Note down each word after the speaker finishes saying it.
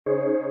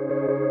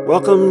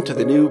Welcome to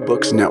the New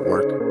Books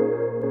Network.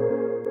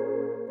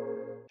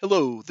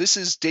 Hello, this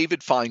is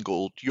David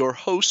Feingold, your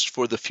host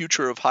for the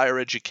Future of Higher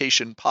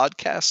Education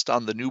podcast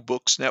on the New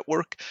Books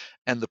Network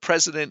and the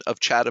president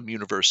of Chatham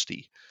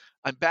University.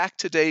 I'm back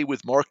today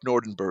with Mark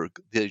Nordenberg,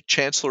 the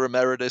Chancellor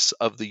Emeritus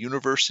of the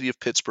University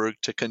of Pittsburgh,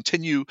 to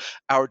continue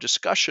our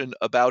discussion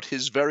about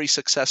his very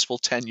successful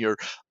tenure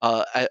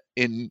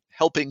in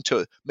helping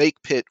to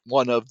make Pitt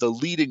one of the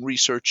leading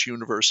research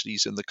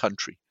universities in the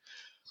country.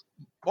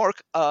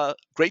 Mark,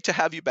 great to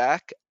have you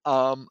back.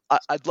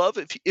 I'd love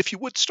if you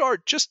would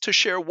start just to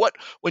share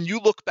when you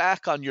look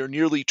back on your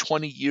nearly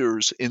 20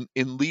 years in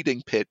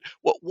leading Pitt,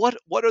 what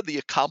are the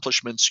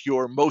accomplishments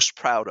you're most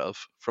proud of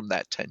from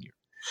that tenure?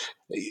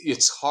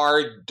 It's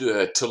hard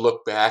to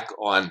look back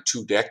on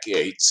 2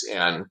 decades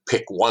and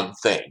pick one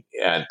thing.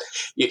 And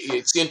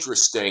it's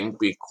interesting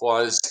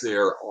because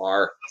there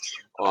are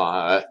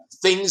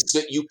things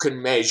that you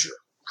can measure.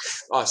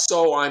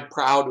 So I'm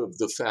proud of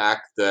the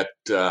fact that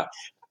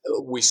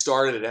we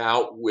started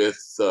out with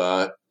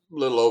a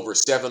little over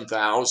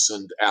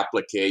 7,000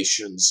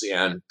 applications,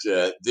 and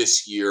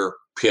this year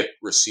Pitt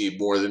received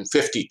more than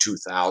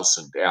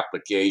 52,000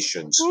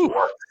 applications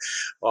for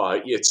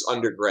its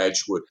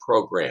undergraduate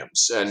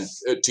programs. And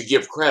to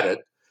give credit,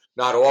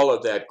 not all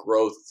of that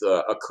growth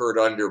occurred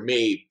under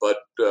me, but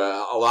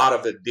a lot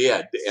of it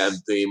did, and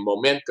the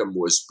momentum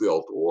was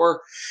built.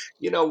 Or,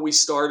 we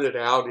started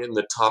out in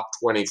the top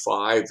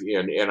 25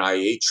 in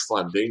NIH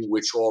funding,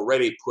 which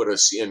already put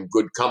us in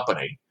good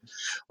company,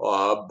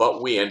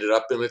 but we ended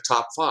up in the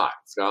top 5.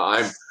 Now,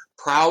 I'm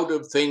proud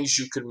of things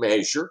you can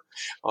measure.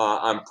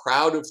 I'm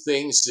proud of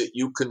things that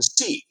you can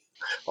see.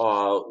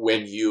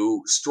 When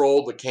you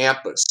stroll the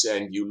campus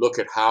and you look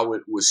at how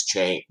it was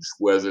changed,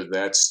 whether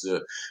that's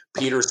the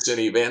Peterson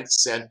Event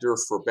Center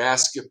for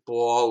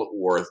basketball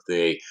or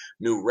the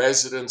new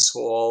residence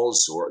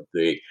halls or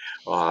the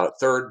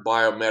third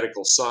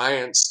biomedical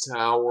science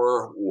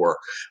tower or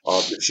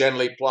the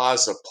Schenley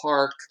Plaza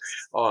Park,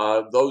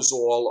 those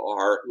all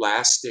are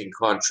lasting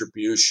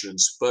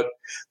contributions. But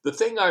the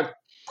thing I'm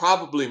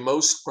probably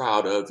most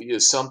proud of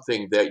is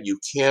something that you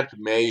can't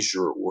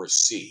measure or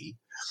see.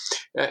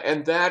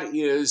 And that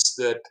is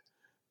that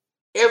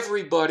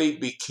everybody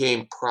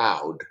became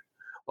proud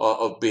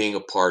of being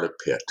a part of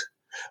Pitt.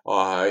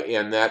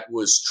 And that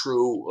was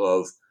true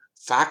of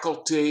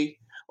faculty,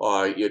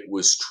 it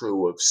was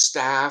true of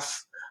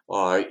staff,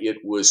 it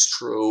was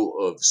true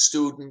of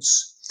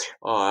students.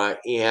 No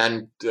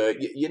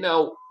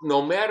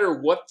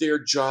matter what their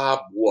job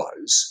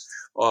was,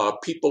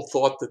 people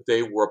thought that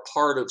they were a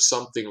part of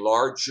something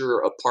larger,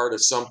 a part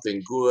of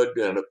something good,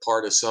 and a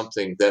part of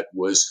something that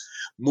was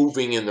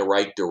moving in the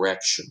right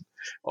direction.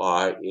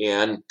 That's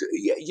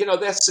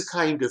the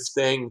kind of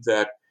thing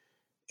that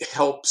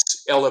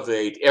helps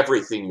elevate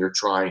everything you're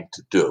trying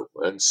to do.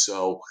 And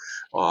so,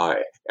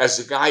 as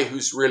a guy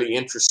who's really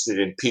interested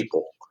in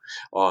people,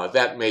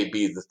 that may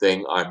be the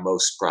thing I'm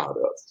most proud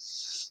of.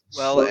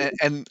 Well,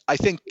 and I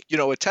think,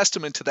 a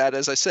testament to that,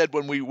 as I said,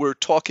 when we were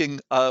talking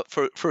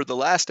for the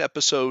last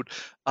episode,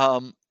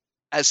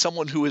 as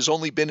someone who has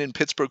only been in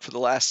Pittsburgh for the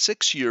last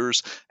 6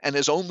 years and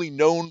has only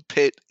known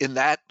Pitt in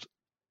that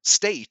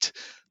state,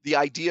 the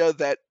idea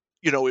that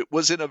it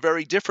was in a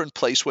very different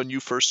place when you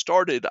first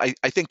started. I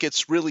think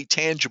it's really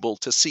tangible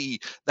to see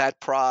that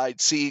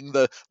pride, seeing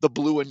the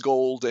blue and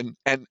gold and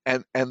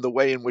the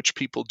way in which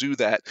people do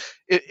that.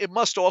 It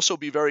must also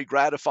be very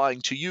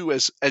gratifying to you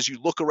as you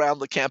look around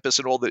the campus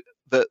and all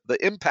the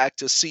impact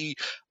to see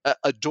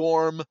a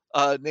dorm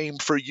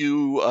named for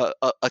you,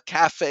 a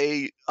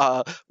cafe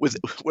with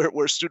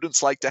where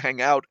students like to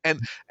hang out,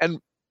 and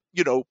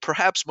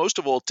perhaps most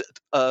of all,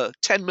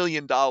 $10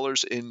 million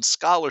in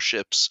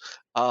scholarships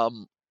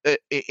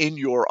in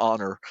your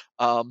honor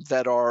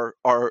that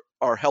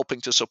are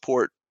helping to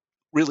support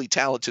really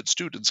talented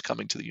students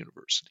coming to the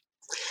university.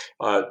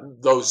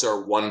 Those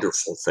are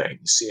wonderful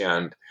things.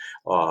 And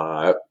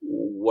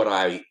what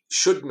I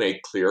should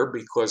make clear,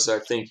 because I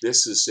think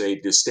this is a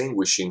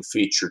distinguishing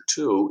feature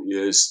too,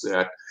 is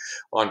that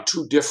on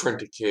 2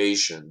 different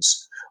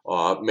occasions,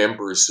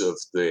 members of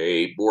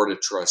the Board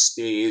of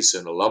Trustees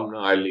and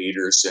alumni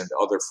leaders and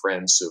other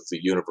friends of the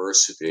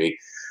university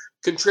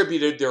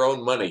contributed their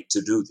own money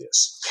to do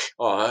this.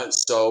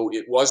 So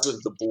it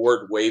wasn't the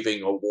board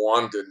waving a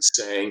wand and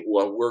saying,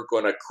 well, we're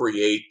going to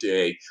create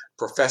a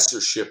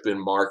professorship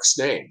in Mark's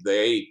name.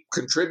 They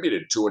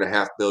contributed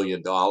 $2.5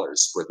 million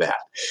for that.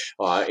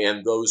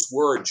 And those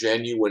were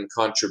genuine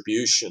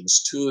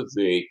contributions to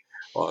the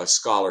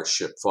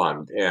scholarship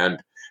fund.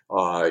 And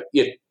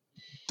it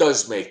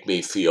does make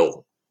me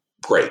feel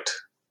great.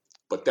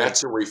 But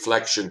that's a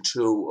reflection,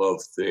 too,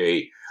 of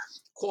the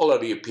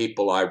quality of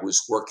people I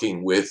was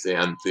working with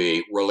and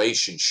the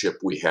relationship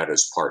we had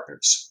as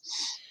partners.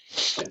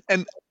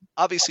 And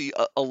obviously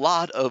a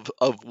lot of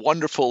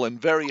wonderful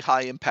and very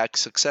high impact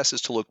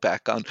successes to look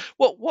back on.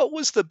 What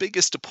was the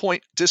biggest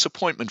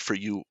disappointment for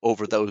you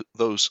over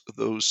those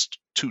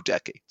 2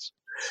 decades?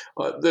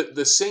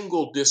 The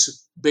single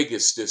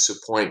biggest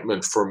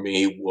disappointment for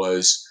me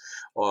was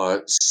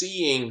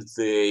seeing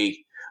the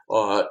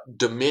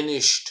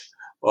diminished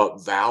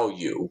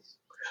value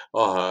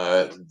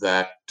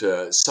that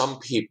some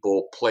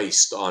people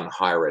placed on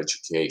higher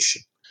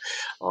education.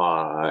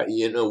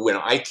 When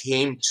I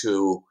came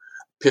to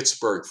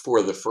Pittsburgh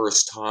for the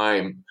first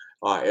time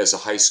as a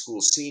high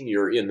school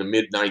senior in the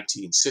mid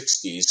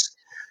 1960s,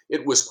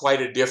 it was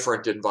quite a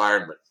different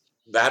environment.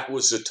 That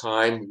was a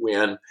time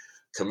when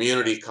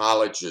community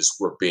colleges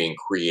were being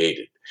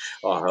created,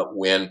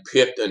 when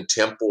Pitt and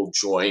Temple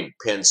joined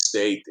Penn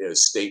State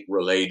as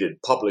state-related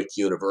public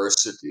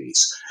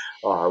universities,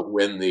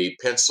 when the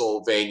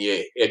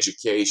Pennsylvania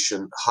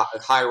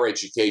Higher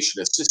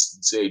Education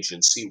Assistance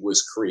Agency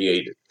was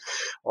created.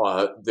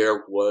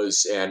 There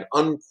was an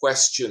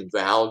unquestioned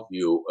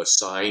value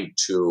assigned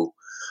to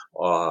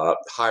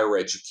higher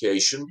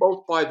education,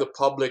 both by the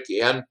public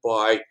and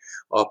by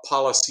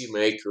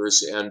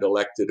policymakers and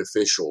elected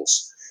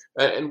officials.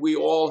 And we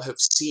all have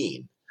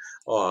seen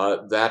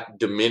that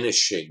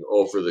diminishing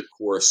over the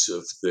course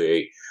of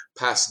the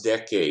past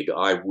decade,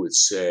 I would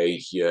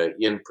say,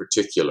 in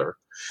particular.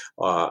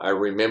 I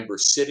remember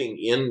sitting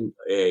in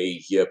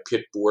a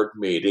Pitt board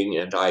meeting,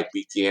 and I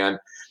began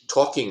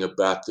talking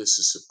about this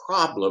as a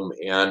problem,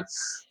 and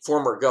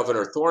former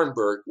Governor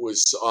Thornburg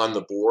was on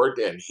the board,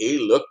 and he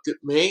looked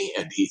at me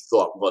and he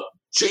thought, well,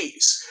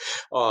 geez,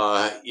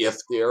 if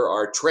there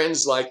are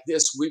trends like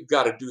this, we've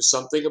got to do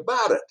something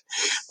about it.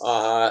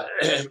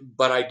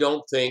 But I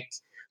don't think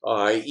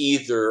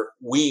either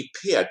we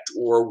Pitt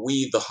or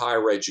we, the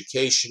higher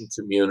education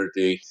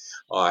community,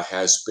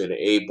 has been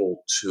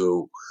able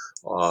to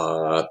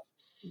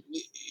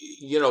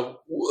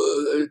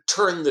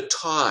turn the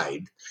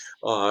tide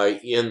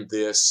in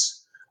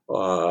this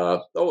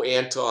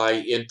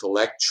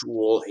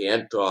anti-intellectual,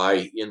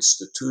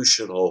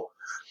 anti-institutional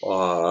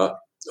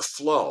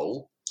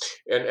flow.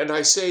 And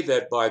I say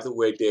that, by the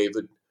way,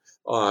 David,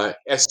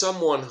 as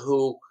someone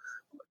who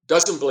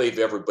doesn't believe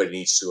everybody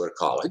needs to go to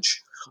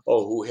college,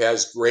 who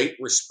has great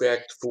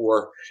respect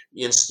for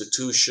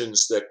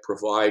institutions that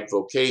provide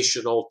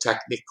vocational,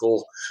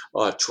 technical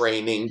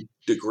training,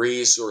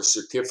 degrees or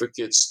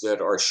certificates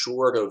that are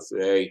short of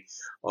a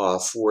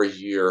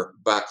 4-year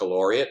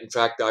baccalaureate. In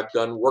fact, I've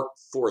done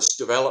workforce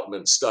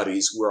development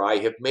studies where I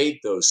have made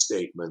those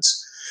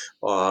statements.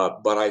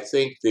 But I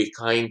think the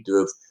kind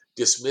of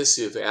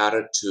dismissive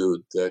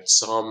attitude that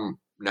some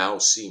now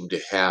seem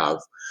to have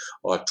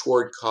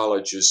toward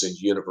colleges and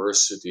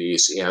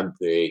universities and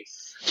the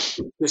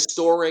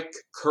historic,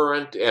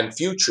 current, and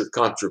future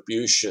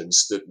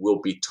contributions that will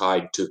be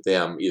tied to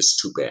them is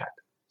too bad.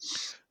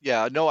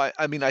 Yeah, no,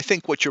 I mean, I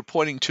think what you're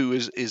pointing to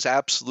is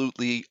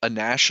absolutely a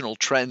national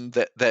trend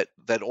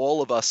that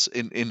all of us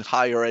in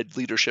higher ed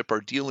leadership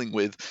are dealing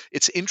with.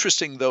 It's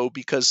interesting though,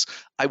 because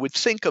I would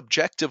think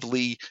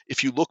objectively,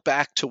 if you look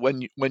back to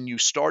when you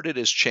started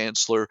as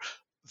chancellor,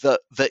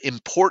 the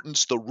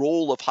importance, the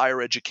role of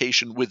higher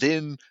education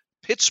within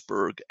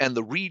Pittsburgh and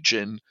the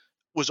region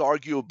was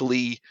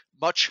arguably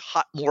much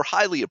more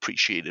highly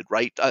appreciated,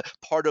 right?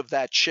 Part of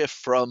that shift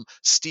from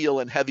steel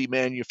and heavy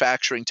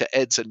manufacturing to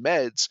eds and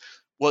meds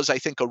was, I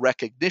think, a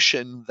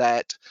recognition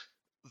that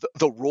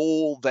the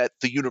role that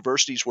the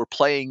universities were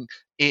playing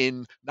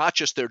in not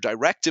just their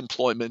direct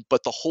employment,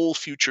 but the whole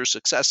future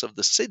success of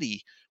the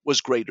city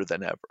was greater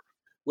than ever.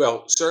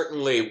 Well,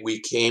 certainly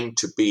we came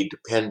to be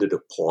depended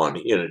upon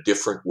in a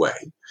different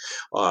way.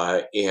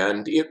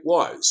 And it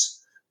was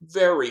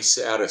very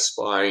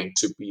satisfying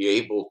to be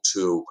able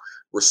to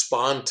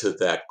respond to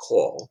that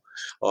call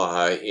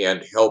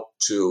and help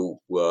to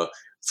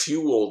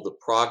fuel the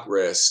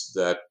progress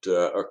that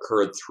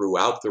occurred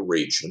throughout the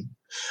region.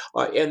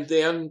 And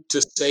then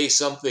to say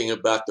something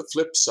about the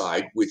flip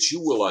side, which you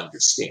will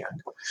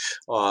understand.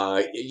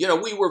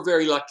 We were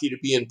very lucky to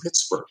be in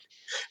Pittsburgh.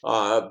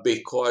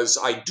 Because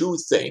I do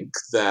think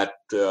that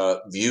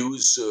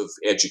views of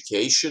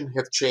education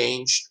have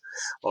changed.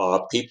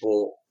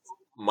 People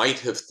might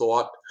have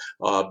thought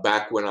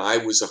back when I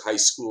was a high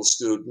school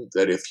student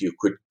that if you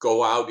could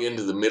go out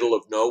into the middle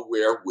of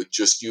nowhere with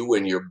just you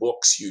and your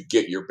books, you'd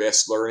get your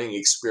best learning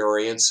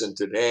experience. And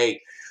today,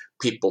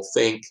 people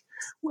think,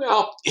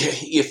 well,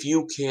 if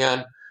you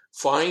can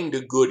find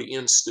a good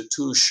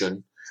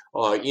institution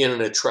in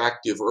an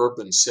attractive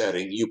urban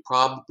setting, you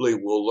probably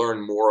will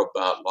learn more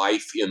about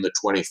life in the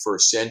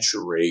 21st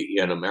century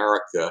in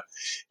America.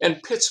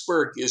 And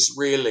Pittsburgh is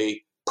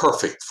really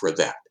perfect for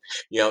that.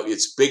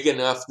 It's big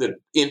enough that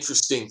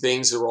interesting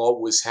things are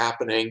always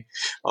happening.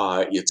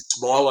 It's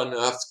small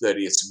enough that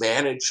it's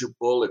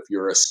manageable. If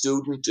you're a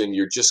student and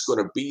you're just going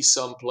to be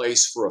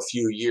someplace for a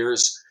few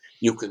years,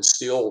 you can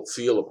still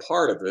feel a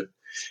part of it.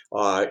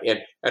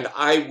 And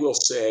I will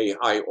say,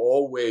 I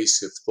always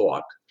have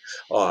thought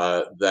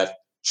that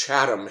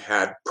Chatham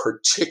had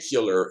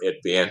particular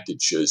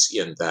advantages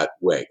in that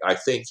way. I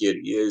think it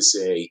is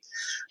a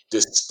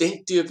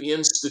distinctive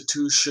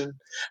institution.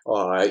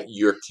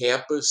 Your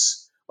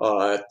campus,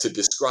 to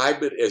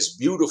describe it as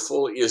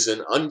beautiful is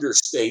an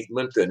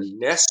understatement, and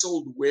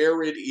nestled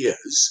where it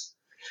is,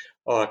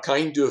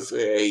 kind of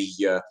a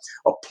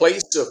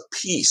place of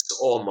peace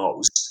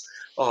almost,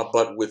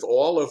 but with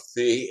all of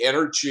the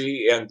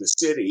energy and the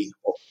city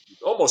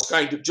almost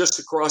kind of just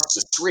across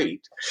the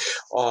street,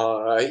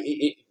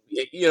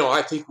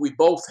 I think we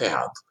both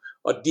have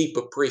a deep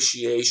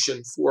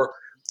appreciation for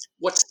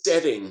what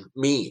setting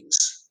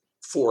means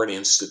for an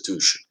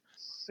institution.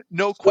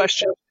 No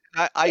question.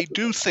 I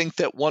do think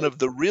that one of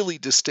the really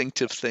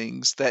distinctive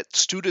things that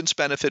students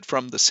benefit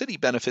from, the city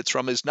benefits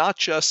from, is not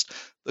just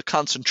the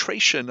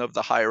concentration of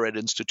the higher ed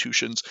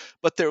institutions,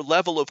 but their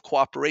level of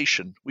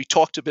cooperation. We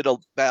talked a bit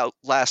about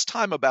last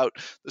time about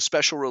the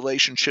special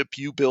relationship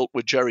you built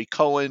with Jerry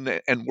Cohen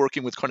and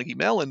working with Carnegie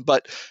Mellon.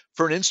 But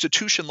for an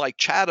institution like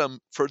Chatham,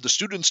 for the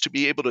students to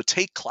be able to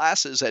take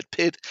classes at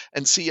Pitt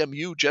and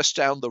CMU just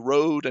down the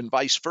road and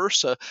vice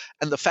versa,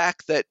 and the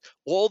fact that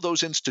all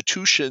those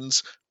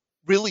institutions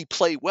really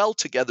play well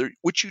together,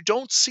 which you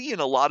don't see in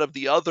a lot of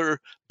the other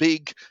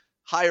big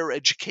higher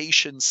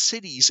education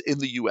cities in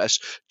the US.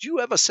 Do you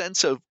have a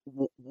sense of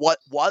what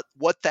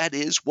that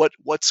is?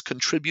 What's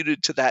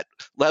contributed to that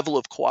level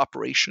of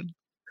cooperation?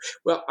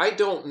 Well, I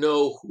don't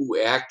know who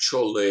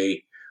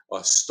actually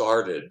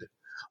started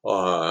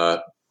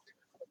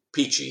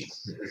Peachy,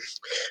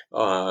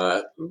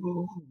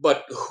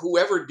 but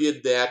whoever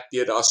did that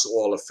did us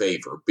all a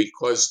favor,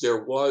 because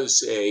there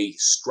was a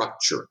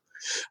structure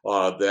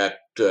that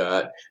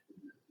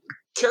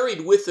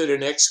carried with it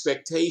an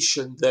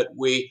expectation that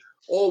we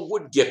all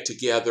would get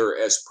together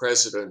as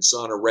presidents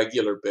on a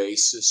regular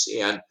basis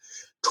and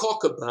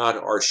talk about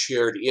our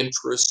shared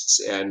interests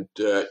and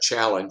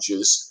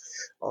challenges.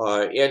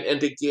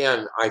 And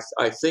again,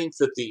 I think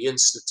that the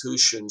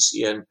institutions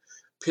in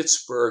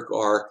Pittsburgh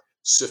are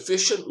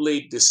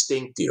sufficiently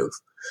distinctive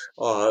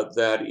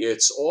that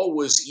it's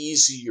always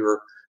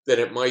easier than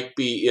it might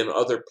be in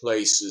other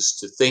places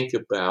to think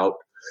about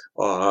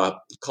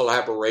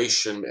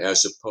collaboration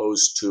as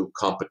opposed to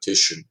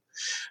competition.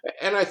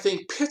 And I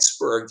think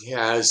Pittsburgh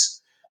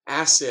has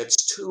assets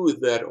too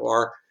that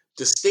are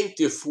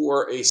distinctive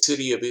for a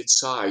city of its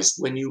size.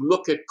 When you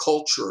look at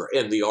culture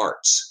and the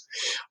arts,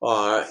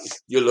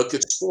 you look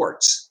at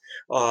sports,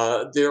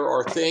 there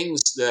are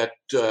things that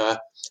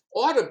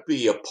ought to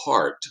be a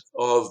part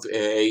of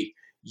a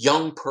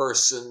young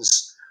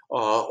person's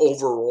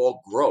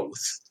overall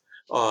growth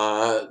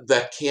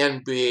that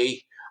can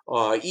be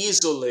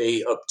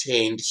easily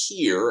obtained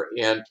here.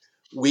 And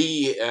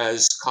we,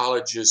 as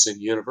colleges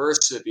and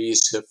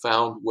universities, have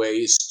found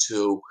ways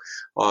to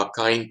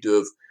kind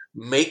of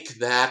make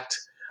that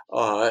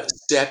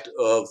set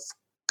of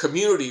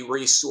community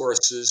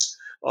resources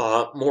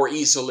more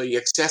easily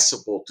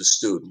accessible to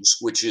students,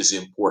 which is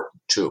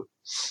important too.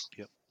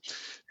 Yep.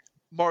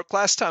 Mark,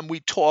 last time we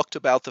talked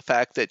about the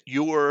fact that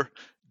your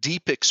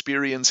deep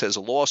experience as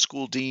a law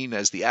school dean,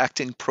 as the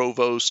acting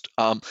provost,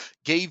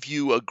 gave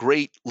you a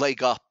great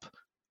leg up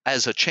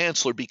as a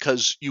chancellor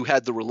because you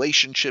had the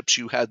relationships,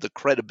 you had the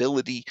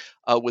credibility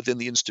within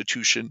the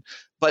institution.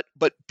 But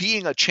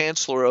being a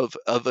chancellor of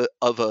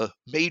a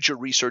major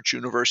research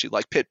university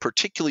like Pitt,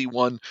 particularly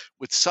one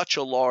with such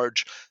a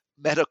large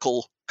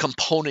medical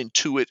component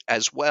to it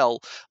as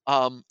well,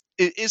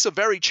 it is a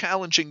very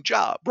challenging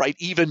job, right?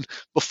 Even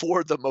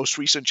before the most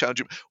recent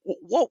challenge.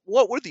 What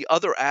were the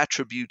other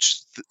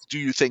attributes, do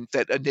you think,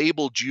 that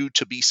enabled you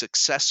to be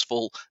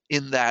successful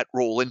in that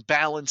role, in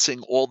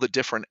balancing all the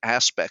different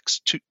aspects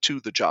to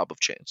the job of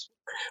chancellor?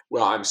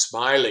 Well, I'm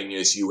smiling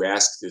as you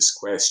ask this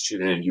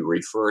question and you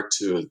refer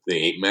to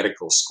the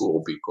medical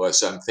school,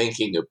 because I'm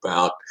thinking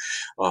about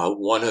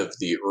one of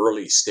the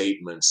early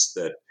statements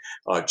that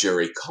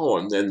Jerry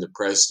Cohen, then the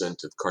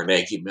president of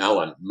Carnegie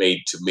Mellon,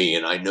 made to me.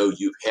 And I know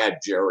you've had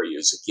Jerry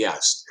as a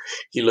guest.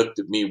 He looked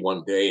at me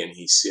one day and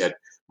he said,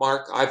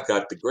 "Mark, I've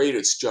got the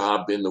greatest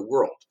job in the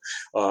world.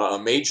 A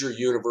major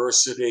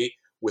university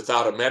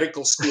without a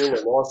medical school, a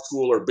law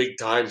school, or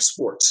big-time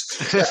sports."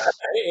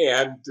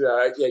 And,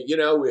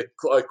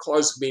 it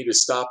caused me to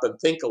stop and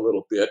think a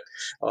little bit.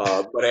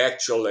 But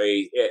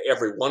actually,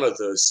 every one of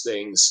those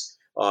things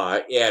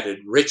added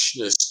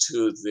richness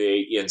to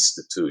the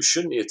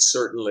institution.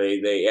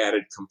 They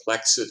added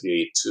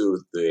complexity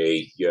to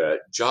the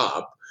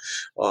job.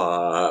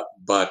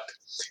 But,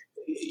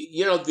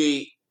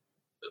 the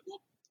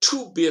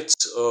two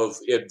bits of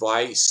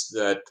advice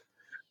that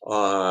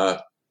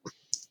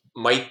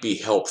might be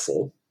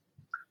helpful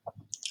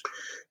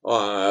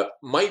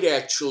might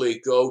actually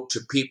go to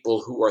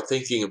people who are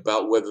thinking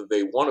about whether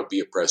they want to be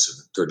a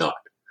president or not.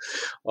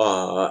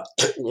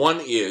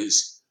 One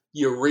is,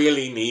 you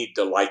really need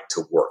to like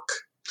to work.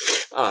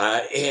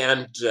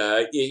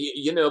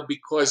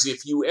 Because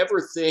if you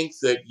ever think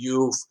that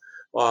you've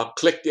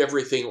clicked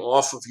everything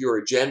off of your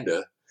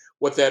agenda,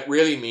 what that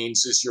really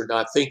means is you're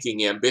not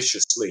thinking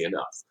ambitiously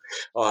enough.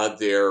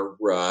 There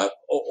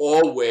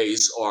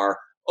always are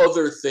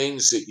other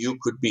things that you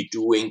could be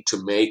doing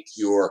to make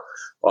your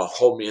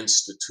home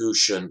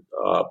institution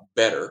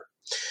better.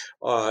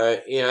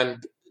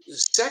 And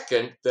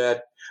second,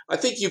 that I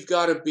think you've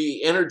got to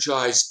be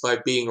energized by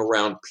being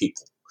around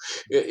people.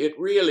 It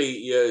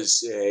really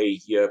is a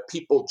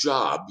people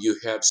job. You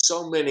have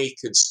so many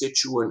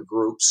constituent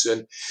groups,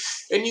 and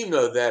you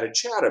know that at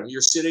Chatham,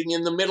 you're sitting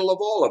in the middle of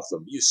all of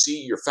them. You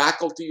see your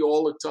faculty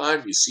all the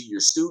time, you see your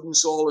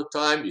students all the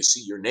time, you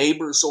see your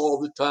neighbors all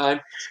the time,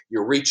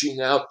 you're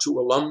reaching out to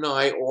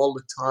alumni all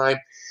the time.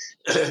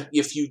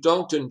 If you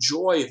don't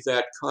enjoy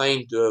that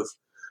kind of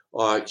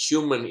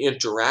human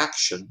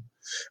interaction,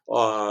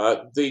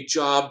 the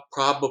job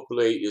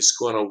probably is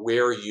going to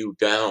wear you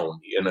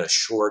down in a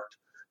short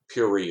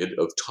period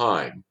of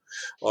time.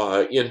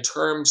 In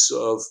terms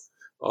of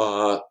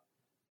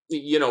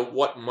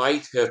what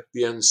might have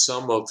been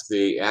some of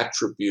the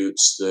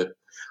attributes that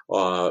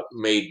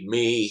made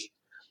me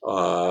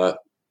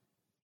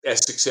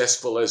as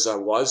successful as I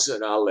was,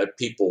 and I'll let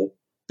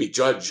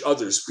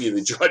others be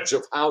the judge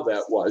of how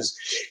that was.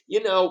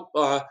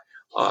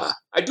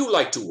 I do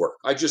like to work.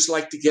 I just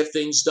like to get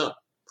things done.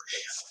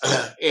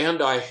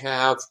 And I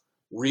have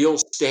real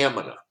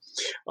stamina.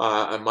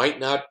 I might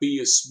not be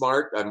as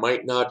smart, I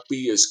might not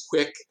be as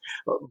quick,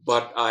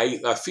 but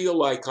I feel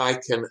like I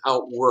can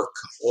outwork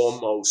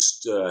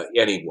almost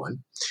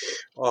anyone.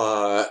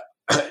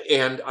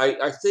 And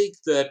I think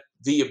that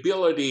the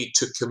ability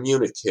to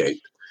communicate,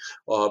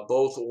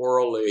 both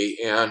orally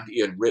and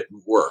in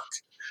written work,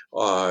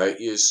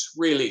 is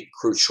really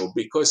crucial,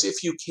 because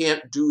if you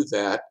can't do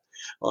that,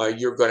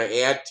 you're going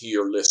to add to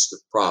your list of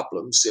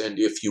problems. And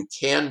if you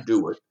can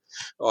do it,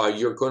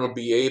 you're going to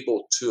be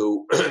able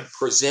to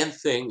present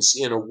things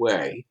in a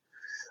way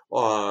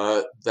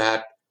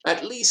that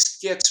at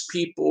least gets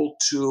people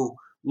to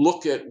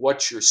look at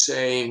what you're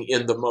saying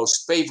in the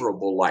most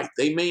favorable light.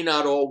 They may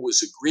not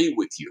always agree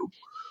with you,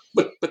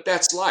 but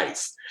that's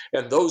life.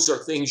 And those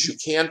are things you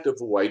can't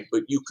avoid,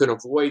 but you can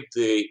avoid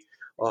the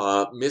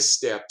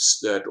missteps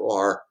that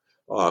are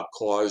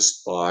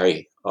caused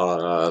by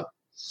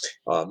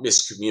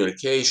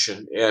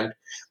miscommunication. And,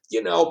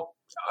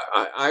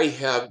 I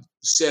have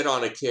said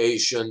on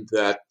occasion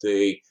that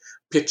the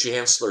Pitt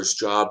Chancellor's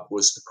job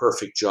was the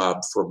perfect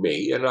job for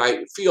me, and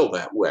I feel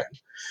that way.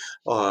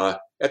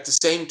 At the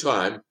same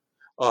time,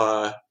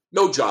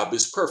 no job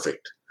is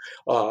perfect.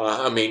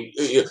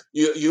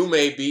 You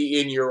may be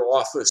in your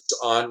office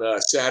on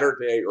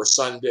Saturday or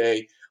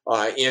Sunday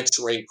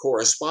answering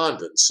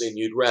correspondence, and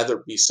you'd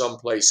rather be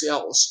someplace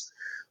else.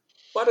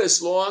 But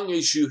as long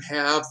as you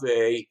have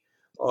a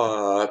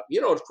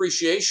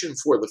appreciation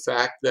for the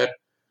fact that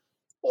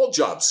all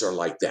jobs are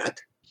like that,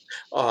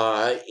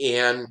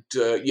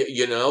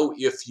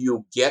 if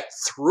you get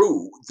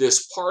through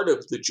this part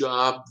of the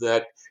job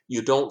that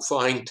you don't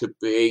find to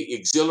be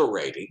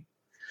exhilarating,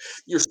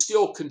 you're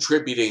still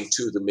contributing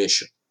to the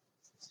mission.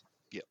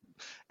 Yeah,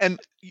 and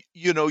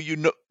you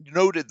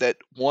noted that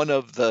one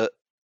of the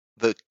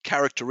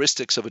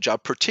characteristics of a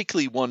job,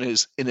 particularly one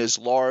is in as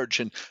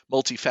large and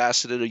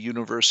multifaceted a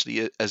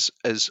university as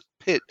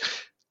Pitt,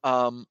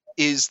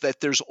 is that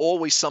there's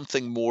always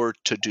something more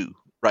to do.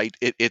 Right?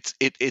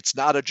 It's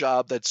not a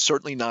job that's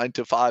certainly 9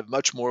 to 5,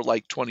 much more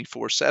like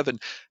 24/7.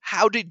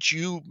 How did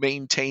you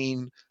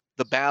maintain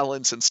the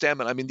balance and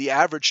stamina? I mean, the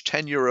average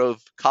tenure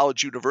of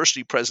college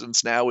university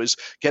presidents now is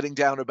getting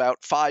down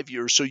about 5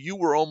 years. So you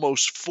were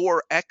almost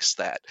 4x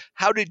that.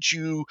 How did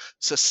you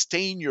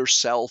sustain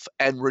yourself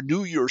and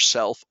renew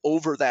yourself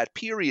over that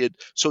period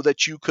so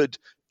that you could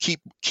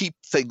keep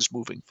things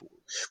moving forward?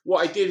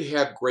 Well, I did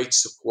have great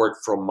support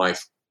from my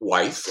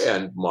wife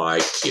and my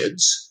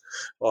kids,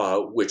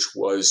 which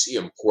was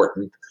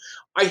important.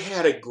 I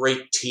had a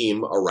great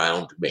team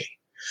around me.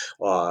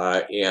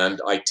 And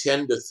I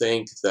tend to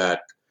think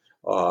that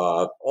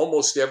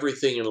almost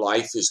everything in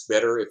life is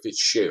better if it's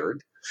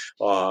shared.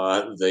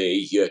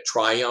 The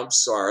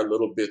triumphs are a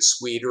little bit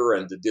sweeter,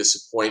 and the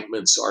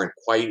disappointments aren't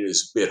quite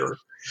as bitter.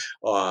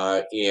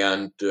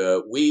 And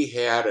we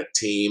had a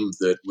team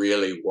that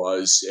really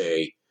was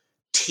a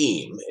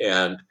team.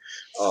 And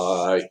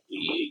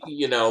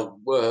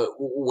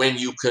when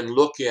you can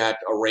look at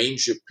a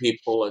range of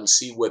people and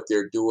see what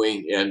they're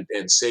doing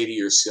and say to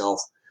yourself,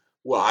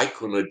 well, I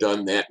couldn't have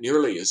done that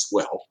nearly as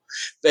well,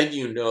 then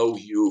you've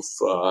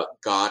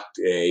got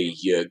a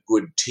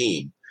good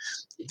team.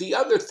 The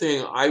other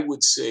thing I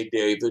would say,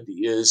 David,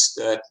 is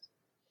that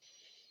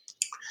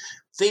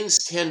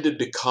things tended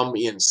to come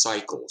in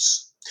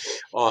cycles,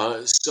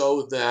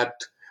 so that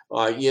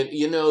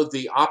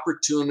the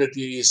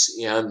opportunities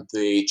and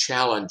the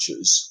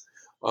challenges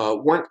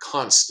weren't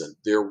constant.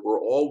 There were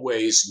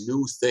always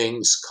new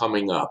things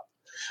coming up.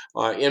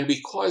 And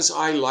because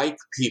I like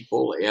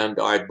people and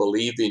I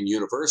believe in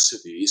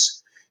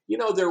universities,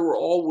 there were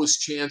always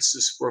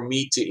chances for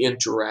me to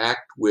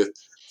interact with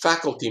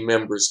faculty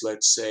members,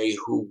 let's say,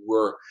 who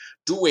were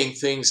doing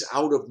things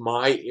out of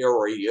my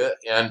area.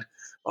 And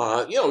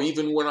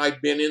even when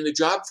I'd been in the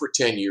job for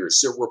 10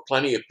 years, there were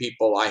plenty of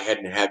people I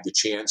hadn't had the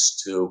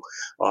chance to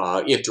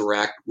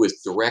interact with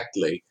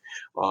directly.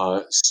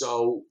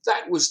 So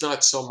that was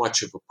not so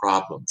much of a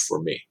problem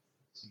for me.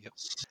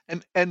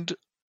 Yep. And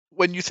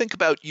when you think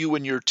about you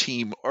and your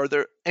team, are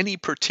there any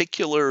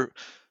particular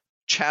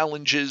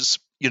challenges,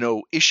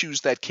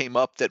 issues that came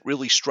up that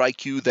really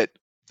strike you that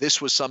this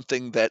was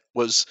something that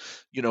was,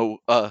 you know,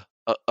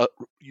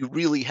 you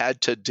really had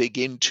to dig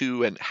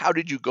into, and how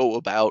did you go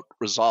about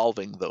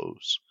resolving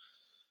those?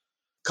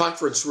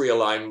 Conference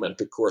realignment,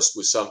 of course,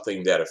 was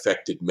something that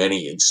affected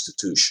many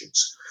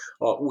institutions.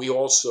 We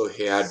also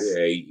had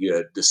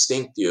a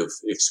distinctive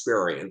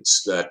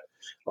experience that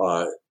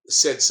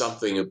said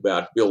something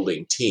about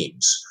building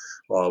teams.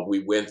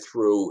 We went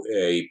through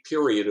a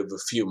period of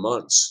a few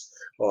months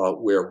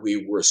where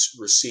we were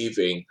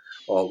receiving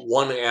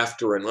one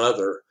after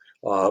another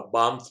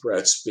bomb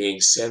threats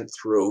being sent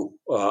through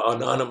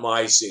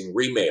anonymizing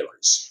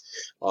remailers.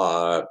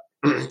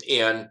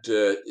 And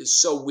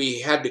so we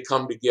had to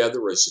come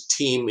together as a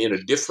team in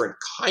a different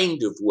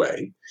kind of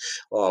way.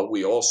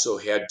 We also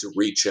had to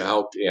reach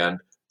out and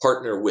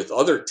partner with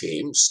other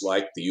teams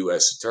like the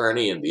U.S.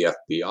 Attorney and the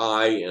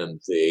FBI and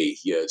the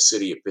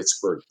City of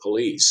Pittsburgh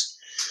Police.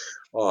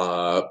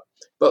 But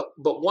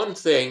one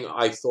thing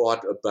I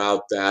thought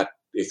about that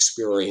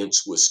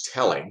experience was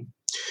telling.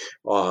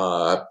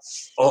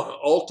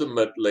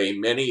 Ultimately,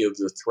 many of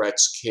the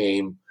threats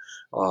came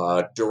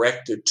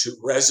directed to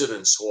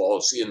residence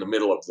halls in the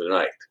middle of the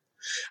night.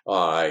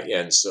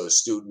 And so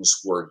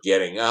students were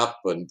getting up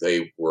and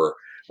they were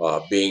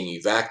being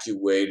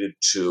evacuated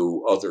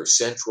to other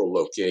central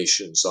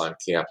locations on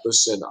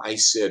campus. And I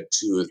said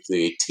to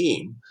the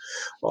team,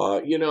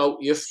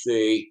 if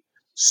the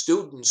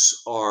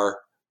students are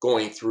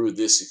going through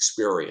this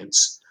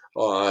experience,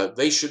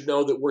 they should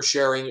know that we're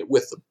sharing it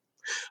with them.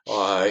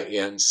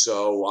 And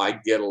so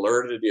I'd get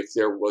alerted if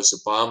there was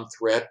a bomb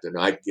threat, and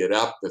I'd get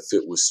up. If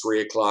it was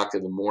 3 o'clock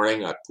in the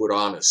morning, I'd put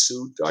on a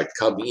suit. I'd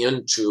come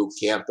into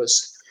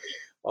campus.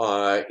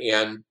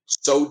 And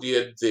so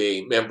did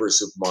the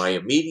members of my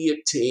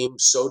immediate team.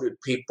 So did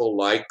people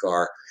like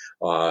our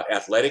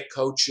athletic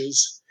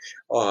coaches.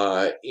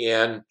 The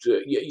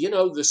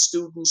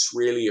students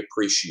really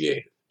appreciate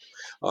it.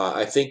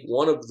 I think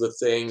one of the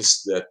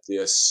things that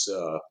this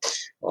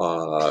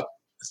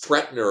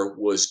threatener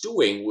was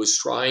doing was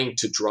trying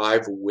to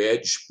drive a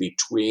wedge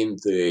between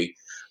the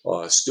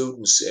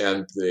students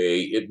and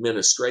the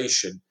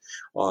administration.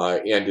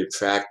 And in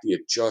fact,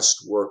 it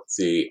just worked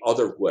the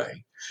other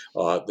way.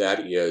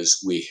 That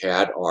is, we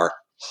had our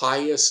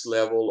highest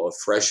level of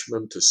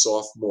freshman to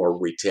sophomore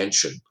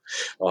retention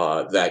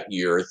that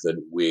year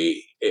than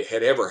we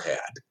had ever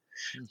had.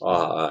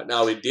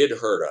 Now, it did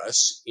hurt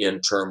us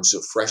in terms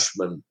of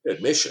freshman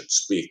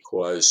admissions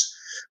because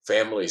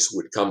families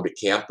would come to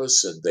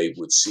campus and they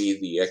would see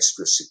the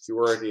extra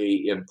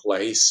security in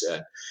place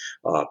and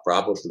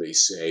probably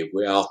say,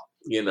 well,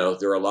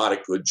 there are a lot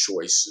of good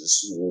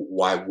choices.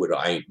 Why would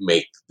I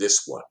make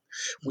this one?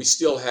 We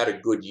still had a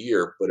good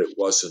year, but it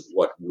wasn't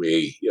what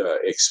we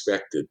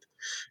expected.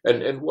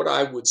 And what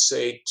I would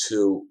say,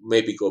 to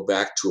maybe go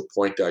back to a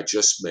point I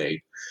just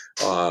made,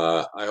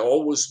 I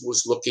always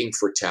was looking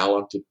for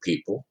talented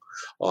people.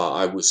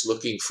 I was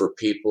looking for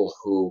people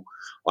who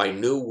I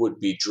knew would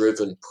be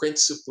driven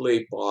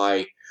principally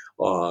by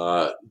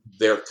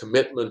their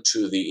commitment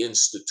to the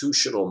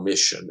institutional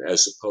mission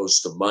as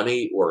opposed to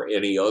money or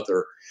any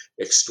other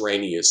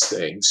extraneous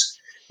things.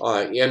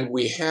 And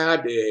we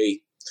had a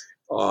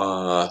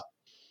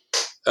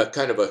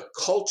kind of a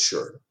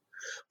culture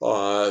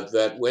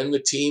that when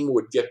the team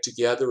would get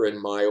together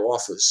in my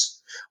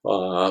office,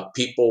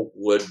 people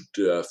would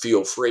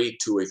feel free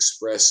to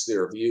express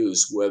their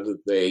views, whether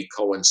they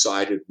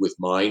coincided with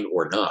mine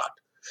or not.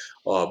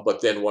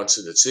 But then once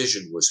a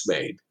decision was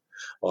made,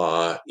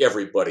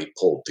 everybody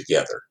pulled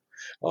together.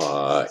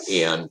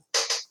 And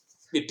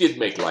it did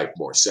make life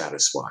more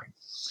satisfying.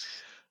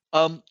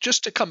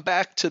 Just to come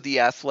back to the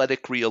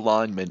athletic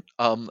realignment,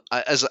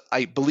 as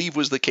I believe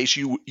was the case,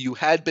 you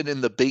had been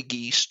in the Big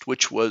East,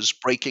 which was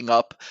breaking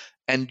up,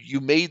 and you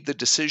made the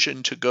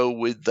decision to go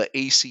with the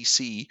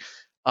ACC.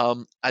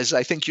 As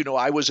I think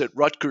I was at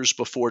Rutgers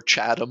before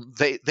Chatham.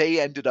 They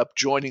ended up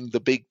joining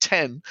the Big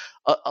Ten.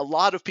 A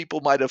lot of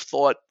people might have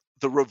thought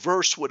the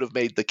reverse would have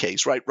made the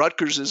case, right?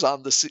 Rutgers is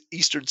on the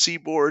eastern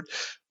seaboard,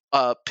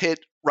 Pitt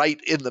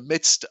right in the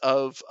midst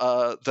of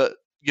the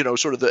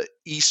sort of the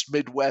East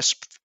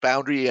Midwest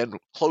boundary and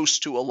close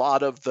to a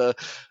lot of the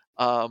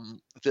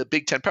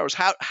Big Ten powers.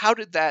 How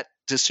did that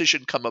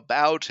decision come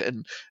about,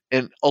 and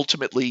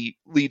ultimately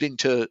leading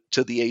to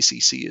the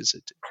ACC? Is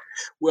it?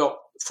 Well,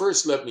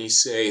 first, let me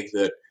say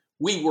that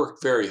we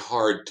worked very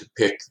hard to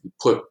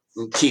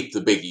keep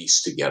the Big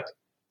East together.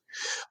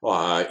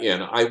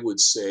 And I would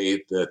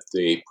say that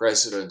the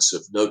presidents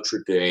of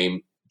Notre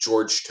Dame,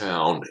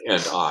 Georgetown,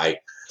 and I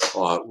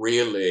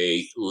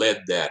really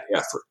led that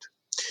effort.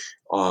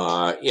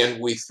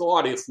 And we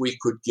thought if we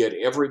could get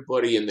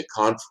everybody in the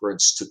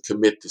conference to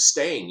commit to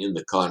staying in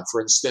the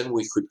conference, then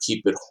we could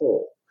keep it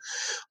whole.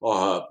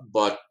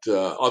 But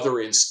other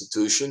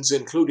institutions,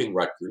 including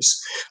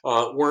Rutgers,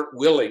 weren't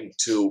willing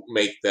to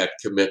make that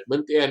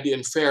commitment. And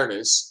in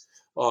fairness,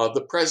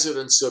 the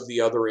presidents of the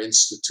other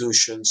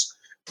institutions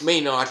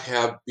may not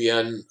have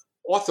been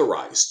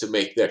authorized to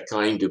make that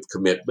kind of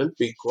commitment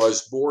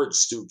because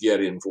boards do get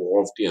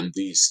involved in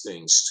these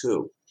things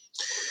too.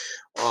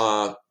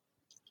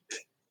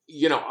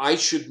 I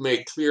should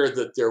make clear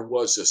that there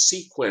was a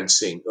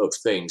sequencing of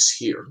things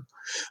here.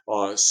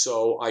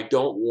 So I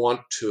don't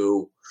want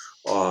to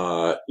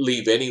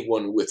leave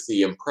anyone with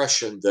the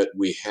impression that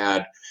we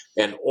had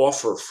an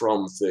offer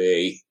from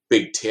the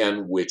Big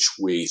Ten which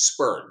we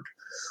spurned.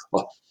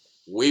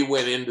 We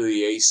went into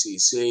the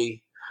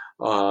ACC,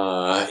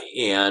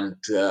 and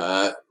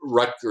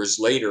Rutgers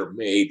later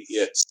made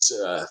its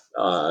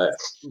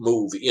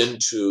move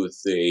into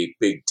the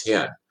Big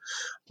Ten.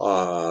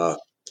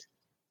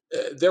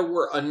 There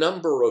were a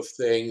number of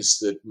things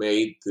that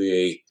made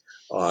the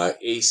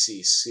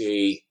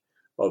ACC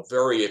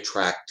very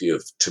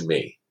attractive to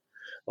me.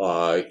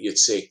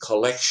 It's a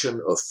collection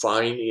of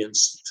fine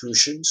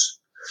institutions.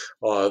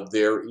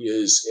 There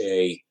is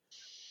a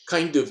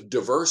kind of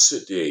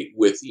diversity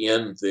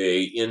within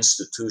the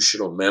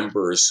institutional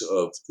members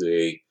of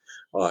the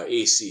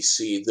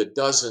ACC that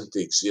doesn't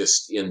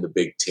exist in the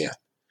Big Ten.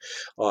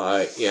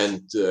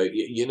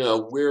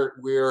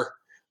 We're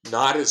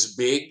not as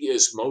big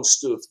as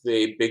most of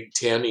the Big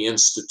Ten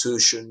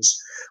institutions.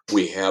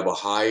 We have a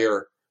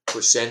higher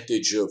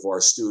percentage of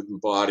our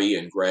student body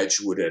in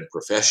graduate and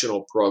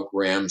professional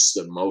programs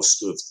than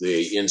most of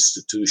the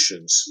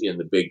institutions in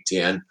the Big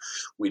Ten.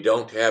 We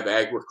don't have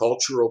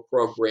agricultural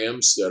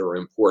programs that are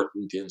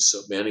important in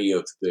so many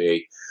of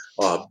the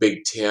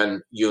Big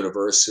Ten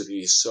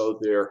universities. So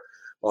there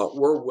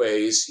were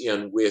ways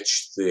in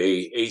which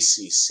the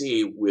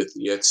ACC, with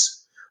its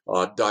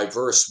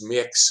diverse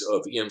mix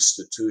of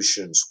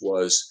institutions,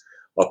 was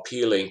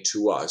appealing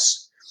to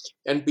us.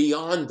 And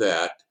beyond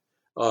that,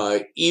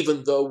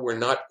 even though we're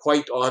not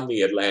quite on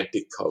the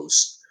Atlantic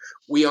coast,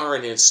 we are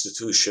an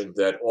institution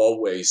that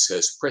always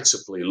has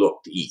principally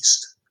looked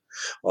east.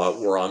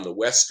 We're on the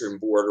western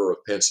border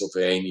of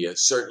Pennsylvania.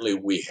 Certainly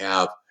we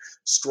have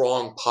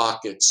strong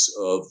pockets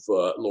of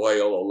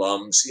loyal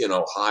alums in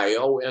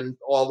Ohio and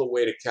all the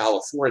way to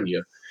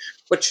California.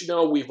 But,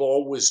 we've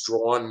always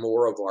drawn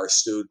more of our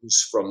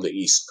students from the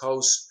East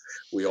Coast.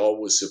 We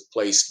always have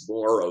placed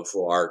more of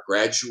our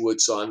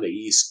graduates on the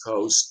East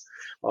Coast.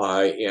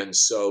 And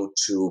so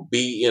to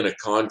be in a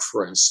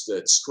conference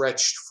that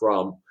stretched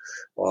from,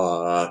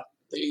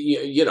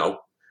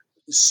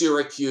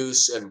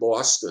 Syracuse and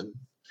Boston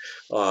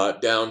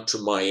down to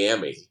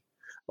Miami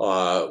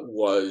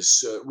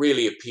was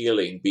really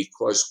appealing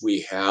because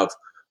we have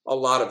a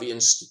lot of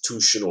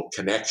institutional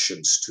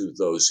connections to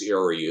those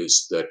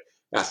areas that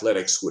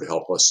athletics would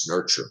help us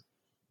nurture.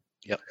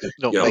 Yep.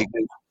 No,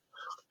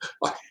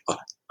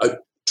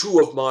 two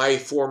of my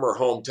former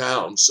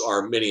hometowns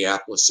are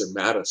Minneapolis and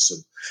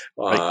Madison,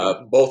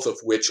 Right. both of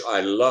which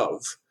I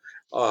love,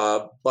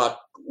 but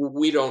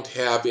we don't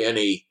have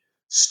any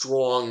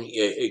strong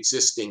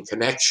existing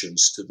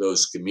connections to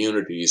those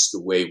communities the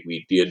way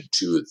we did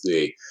to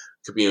the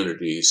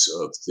communities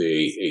of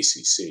the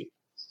ACC.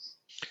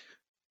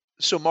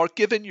 So, Mark,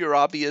 given your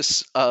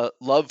obvious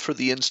love for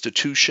the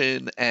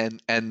institution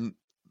and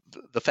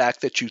the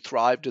fact that you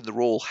thrived in the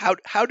role,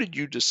 how did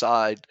you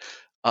decide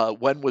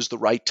when was the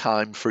right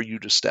time for you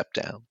to step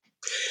down?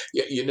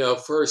 Yeah,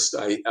 first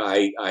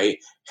I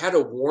had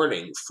a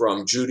warning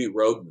from Judy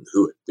Roden,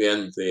 who had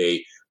been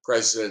the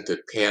president at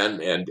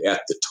Penn and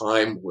at the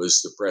time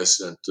was the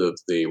president of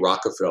the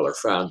Rockefeller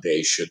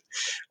Foundation.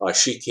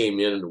 She came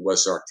in and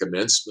was our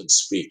commencement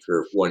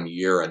speaker one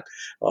year, and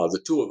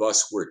the two of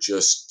us were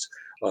just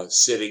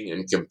sitting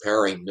and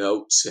comparing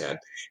notes,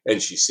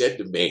 and she said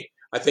to me,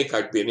 I think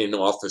I'd been in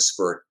office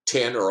for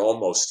 10 or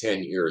almost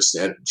 10 years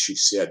then, and she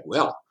said,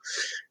 well,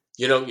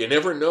 you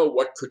never know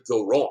what could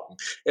go wrong.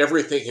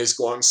 Everything has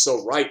gone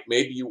so right.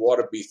 Maybe you ought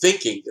to be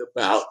thinking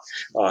about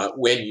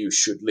when you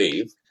should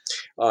leave.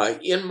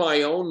 In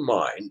my own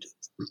mind,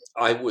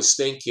 I was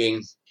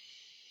thinking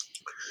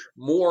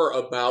more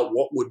about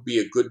what would be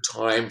a good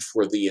time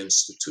for the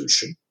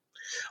institution,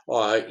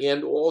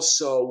 and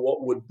also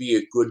what would be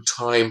a good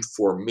time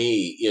for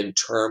me in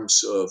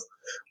terms of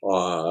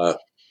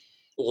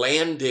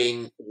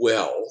landing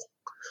well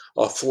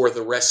for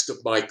the rest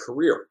of my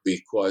career,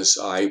 because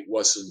I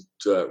wasn't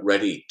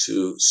ready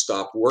to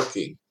stop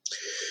working.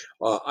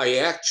 I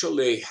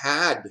actually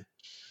had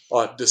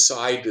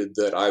decided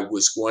that I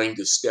was going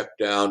to step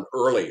down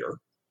earlier.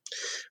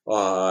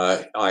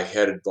 I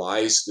had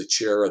advised the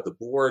chair of the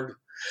board.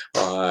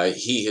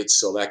 He had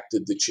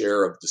selected the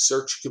chair of the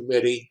search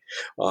committee.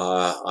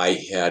 I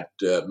had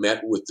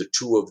met with the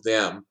two of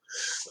them.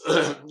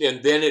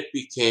 And then it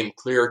became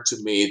clear to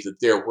me that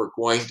there were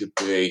going to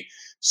be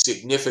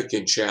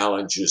significant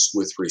challenges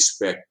with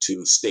respect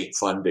to state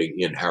funding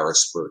in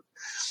Harrisburg.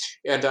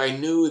 And I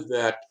knew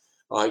that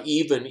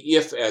even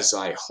if, as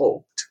I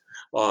hoped,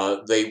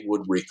 they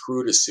would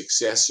recruit a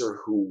successor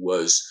who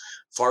was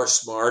far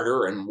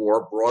smarter and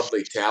more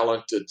broadly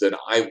talented than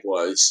I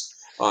was,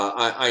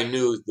 I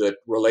knew that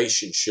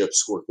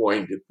relationships were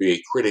going to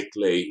be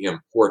critically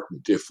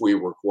important if we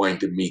were going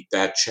to meet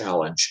that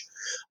challenge.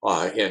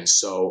 And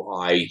so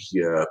I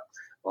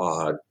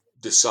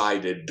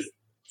decided,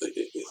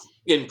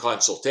 in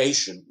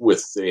consultation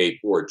with the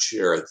board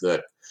chair,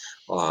 that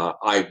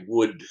I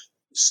would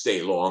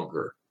stay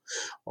longer.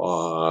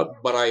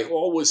 But I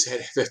always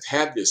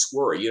had this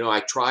worry.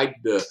 I tried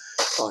to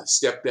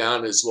step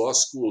down as law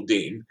school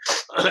dean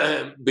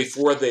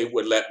before they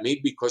would let me,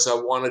 because I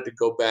wanted to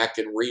go back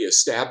and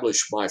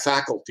reestablish my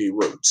faculty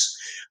roots.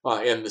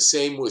 And the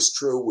same was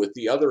true with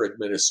the other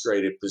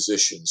administrative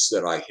positions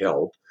that I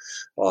held.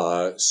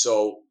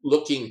 So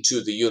looking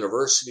to the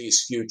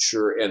university's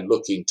future and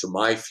looking to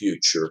my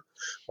future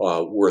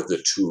were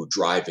the two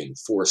driving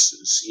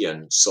forces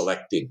in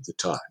selecting the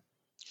time.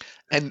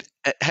 And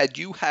had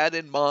you had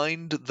in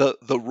mind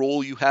the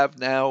role you have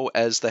now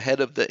as the head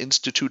of the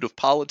Institute of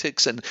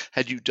Politics, and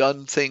had you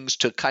done things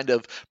to kind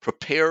of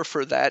prepare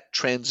for that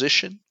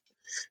transition?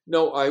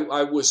 No,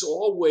 I was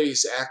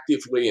always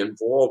actively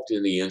involved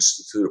in the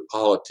Institute of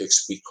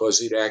Politics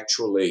because it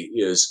actually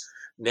is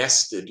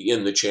nested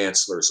in the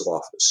Chancellor's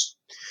office.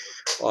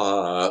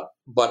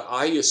 But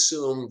I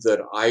assumed that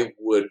I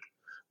would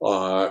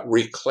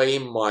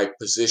reclaim my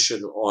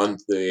position on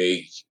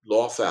the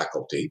law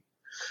faculty.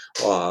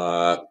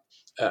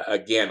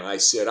 Again, I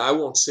said, I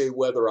won't say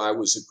whether I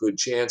was a good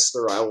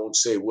chancellor, I won't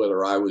say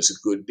whether I was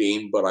a good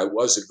dean, but I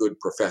was a good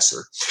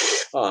professor.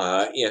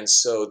 And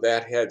so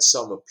that had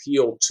some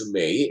appeal to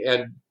me.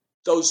 And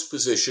those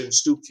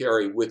positions do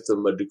carry with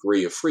them a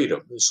degree of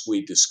freedom, as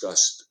we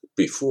discussed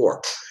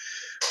before.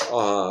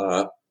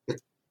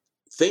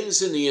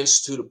 Things in the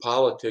Institute of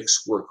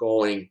Politics were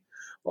going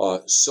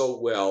so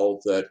well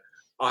that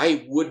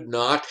I would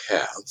not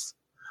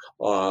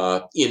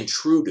have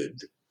intruded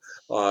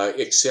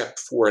except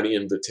for an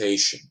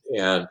invitation.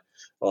 And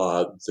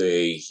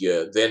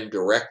the then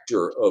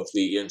director of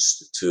the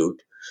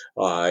Institute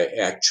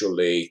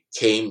actually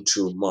came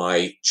to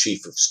my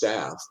chief of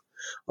staff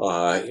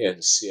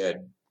and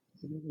said,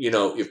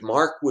 if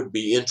Mark would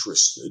be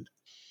interested,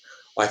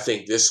 I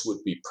think this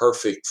would be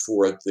perfect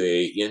for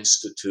the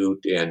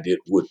Institute, and it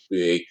would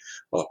be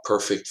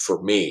perfect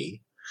for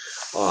me.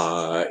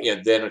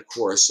 And then, of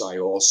course, I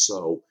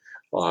also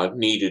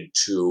needed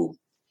to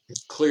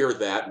clear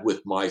that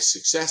with my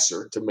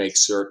successor to make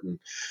certain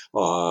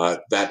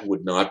that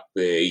would not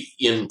be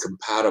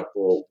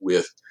incompatible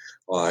with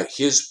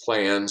his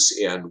plans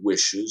and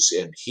wishes,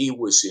 and he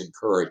was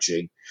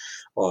encouraging.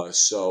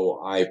 So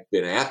I've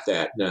been at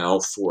that now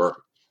for,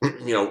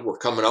 we're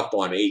coming up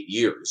on 8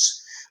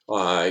 years,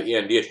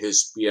 and it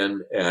has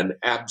been an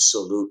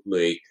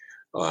absolutely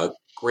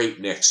great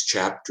next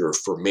chapter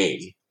for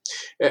me.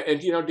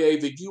 And,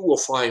 David, you will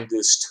find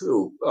this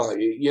too.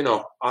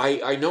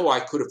 I know I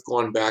could have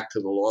gone back to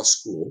the law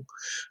school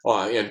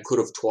and could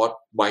have taught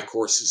my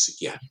courses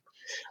again,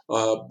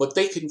 but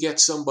they can get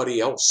somebody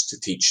else to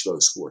teach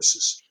those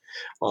courses.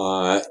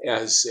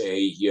 As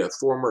a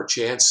former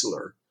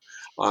chancellor,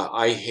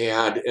 I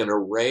had an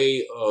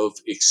array of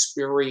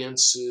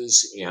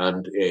experiences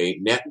and a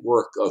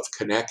network of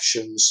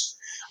connections,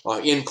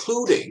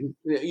 including,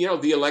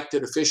 the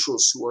elected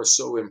officials who are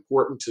so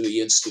important to the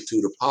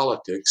Institute of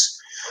Politics,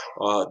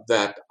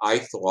 that I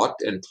thought,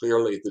 and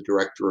clearly the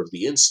director of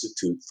the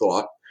Institute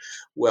thought,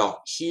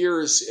 well,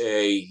 here's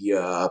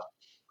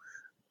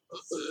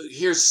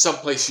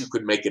someplace you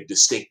could make a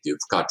distinctive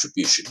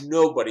contribution.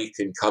 Nobody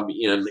can come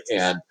in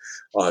and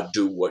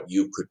do what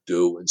you could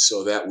do. And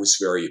so that was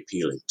very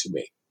appealing to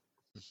me.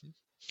 Mm-hmm.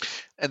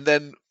 And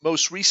then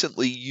most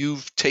recently,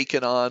 you've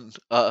taken on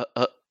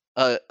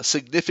a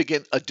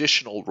significant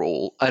additional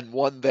role, and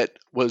one that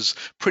was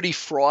pretty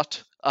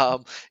fraught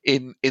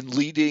in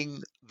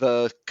leading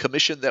the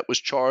commission that was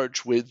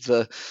charged with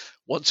the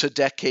once a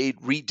decade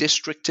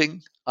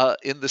redistricting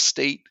in the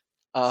state.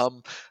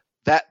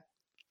 That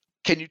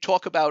Can you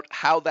talk about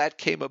how that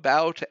came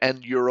about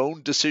and your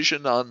own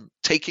decision on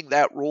taking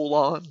that role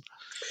on?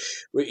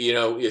 Well,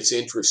 it's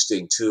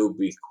interesting too,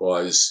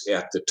 because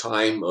at the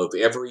time of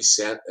every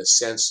census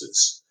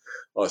since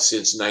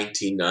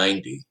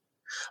 1990,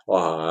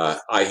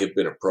 I have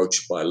been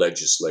approached by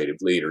legislative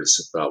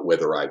leaders about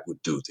whether I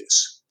would do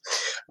this.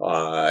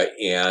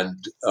 And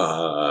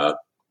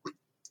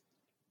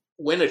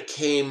when it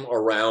came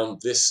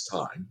around this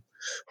time,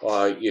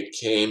 it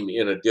came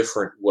in a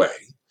different way.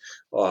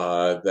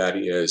 That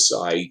is,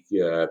 I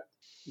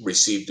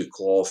received a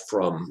call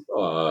from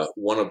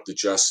one of the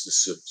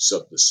justices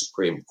of the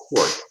Supreme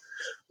Court,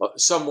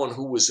 someone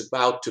who was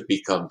about to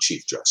become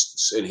Chief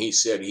Justice. And he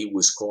said he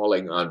was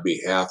calling on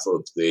behalf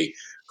of the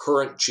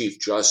current Chief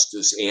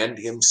Justice and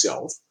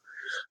himself,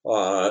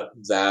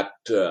 that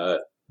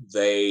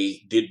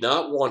they did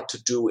not want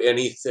to do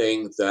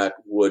anything that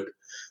would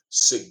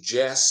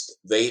suggest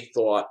they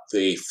thought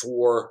the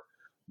 4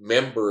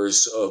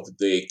 members of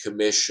the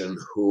commission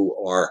who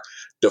are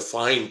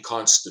defined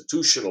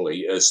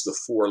constitutionally as the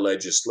 4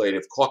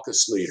 legislative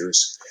caucus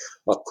leaders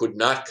could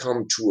not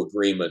come to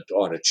agreement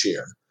on a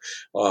chair.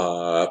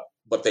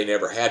 But they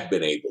never had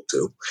been able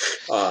to.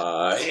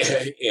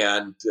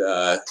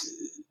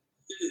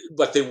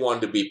 But they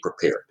wanted to be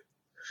prepared.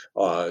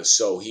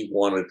 So he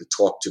wanted to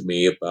talk to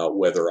me about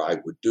whether I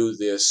would do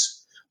this.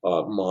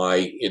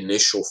 My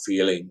initial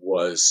feeling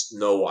was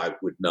no, I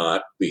would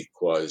not,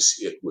 because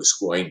it was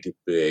going to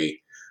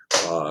be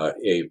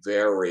a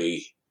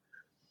very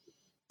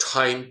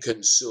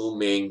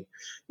time-consuming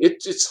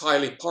it's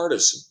highly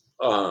partisan,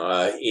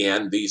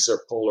 and these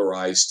are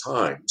polarized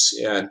times.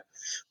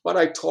 But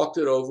I talked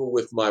it over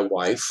with my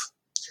wife.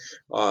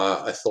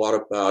 I thought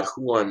about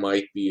who I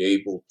might be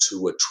able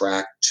to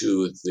attract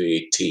to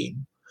the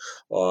team.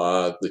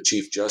 The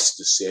Chief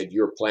Justice said,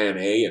 "You're Plan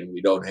A, and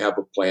we don't have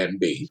a Plan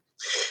B."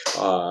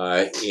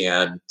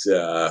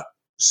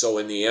 So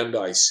in the end,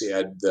 I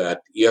said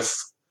that if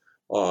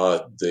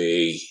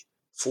the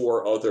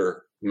four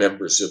other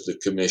members of the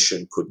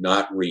commission could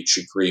not reach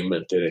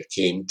agreement and it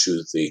came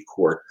to the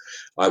court,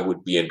 I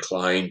would be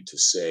inclined to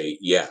say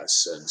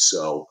yes. And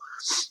so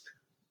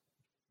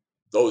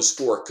those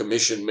four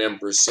commission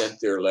members sent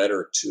their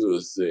letter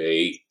to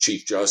the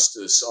Chief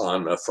Justice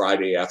on a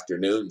Friday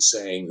afternoon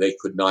saying they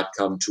could not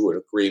come to an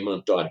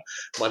agreement. On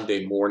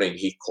Monday morning,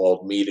 he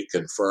called me to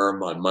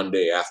confirm. On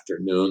Monday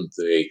afternoon,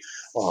 the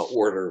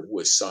order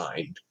was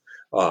signed.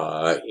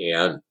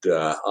 And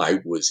I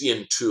was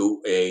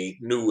into a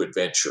new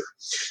adventure.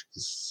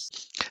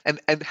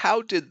 And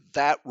how did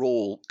that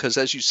roll? Because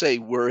as you say,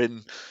 we're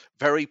in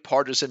very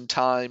partisan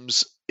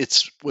times.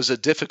 It was a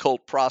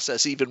difficult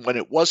process, even when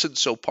it wasn't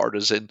so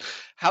partisan.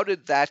 How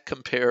did that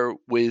compare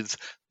with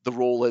the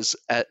role as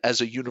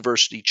a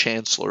university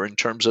chancellor in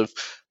terms of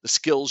the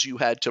skills you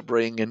had to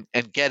bring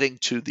and getting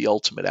to the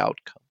ultimate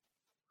outcome?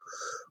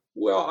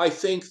 Well, I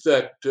think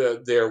that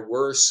there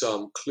were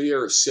some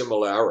clear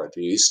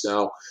similarities.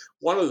 Now,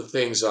 one of the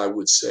things I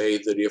would say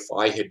that if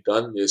I had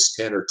done this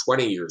 10 or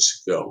 20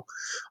 years ago,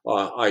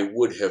 I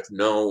would have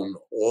known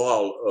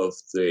all of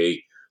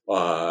the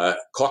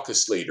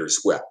caucus leaders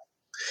well.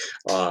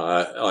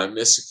 On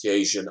this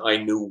occasion, I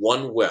knew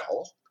one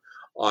well.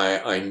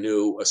 I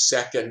knew a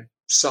second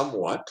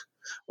somewhat,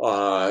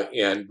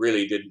 and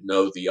really didn't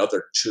know the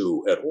other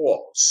two at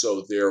all.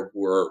 So there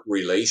were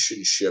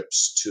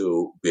relationships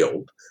to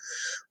build.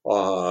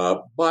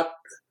 But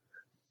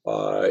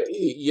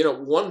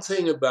one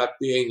thing about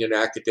being an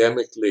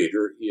academic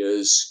leader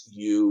is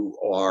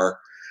your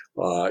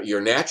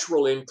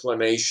natural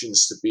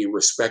inclinations to be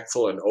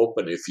respectful and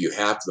open, if you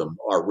have them,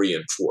 are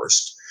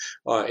reinforced.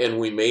 And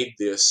we made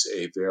this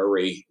a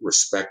very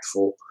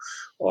respectful,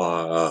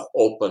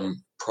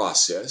 open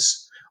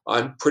process.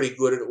 I'm pretty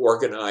good at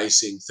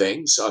organizing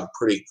things. I'm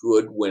pretty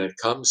good when it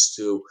comes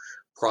to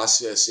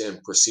process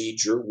and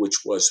procedure,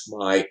 which was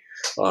my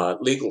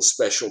legal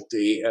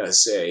specialty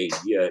as a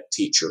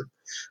teacher.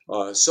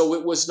 So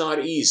it was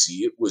not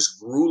easy. It was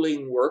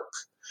grueling work,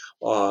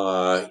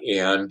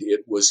 and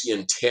it was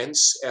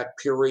intense at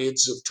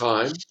periods of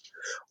time.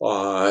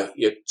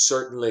 It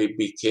certainly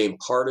became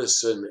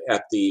partisan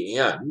at the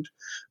end,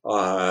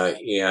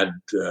 and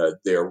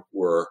there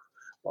were,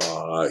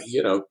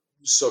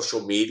 social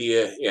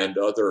media and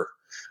other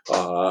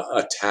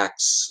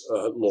attacks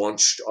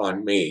launched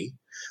on me.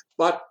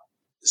 But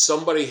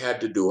somebody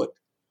had to do it.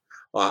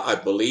 I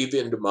believe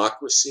in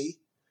democracy.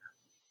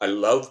 I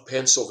love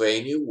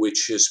Pennsylvania,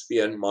 which has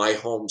been my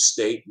home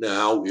state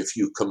now, if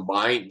you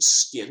combine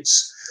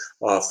stints,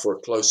 for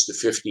close to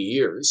 50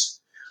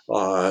 years.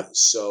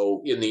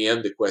 So in the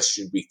end, the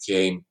question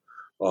became,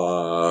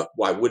 why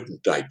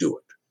wouldn't I do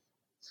it?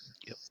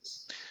 Yep.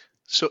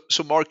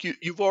 So Mark,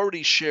 you've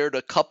already shared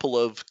a couple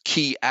of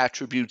key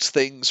attributes,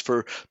 things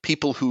for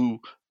people who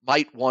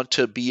might want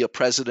to be a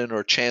president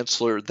or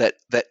chancellor that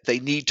they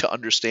need to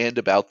understand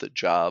about the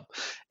job.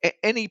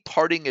 Any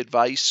parting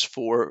advice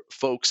for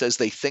folks as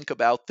they think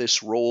about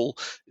this role?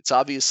 It's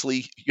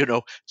obviously,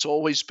 it's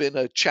always been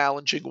a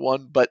challenging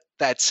one, but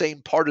that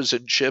same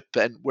partisanship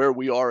and where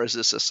we are as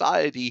a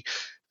society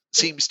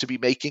seems to be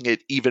making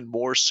it even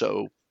more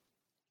so.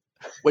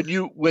 When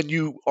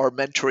you are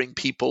mentoring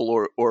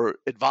people or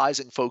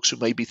advising folks who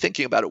may be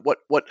thinking about it,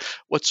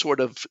 what sort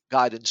of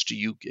guidance do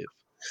you give?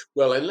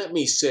 Well, and let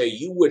me say,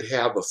 you would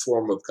have a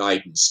form of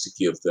guidance to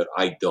give that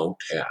I don't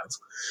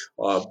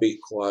have,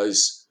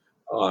 because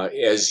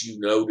as you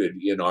noted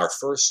in our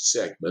first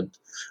segment,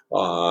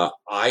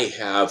 I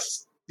have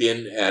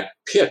been at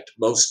Pitt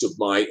most of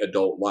my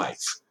adult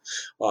life.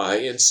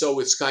 And so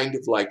it's kind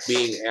of like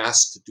being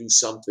asked to do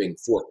something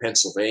for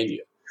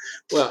Pennsylvania.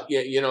 Well,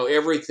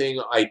 everything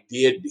I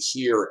did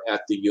here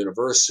at the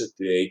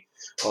university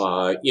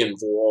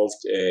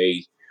involved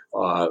a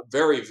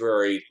very,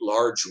 very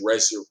large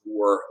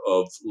reservoir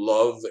of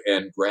love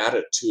and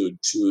gratitude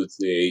to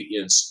the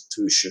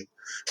institution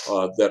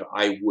that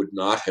I would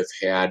not have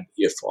had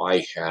if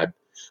I had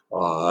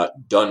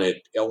done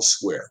it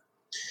elsewhere.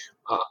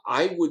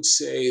 I would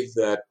say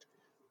that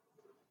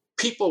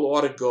people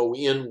ought to go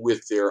in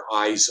with their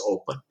eyes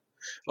open.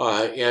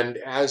 And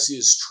as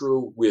is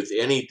true with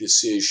any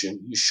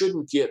decision, you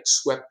shouldn't get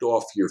swept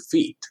off your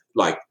feet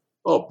like,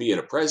 oh, being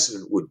a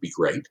president would be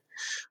great.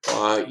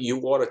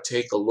 You ought to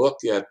take a look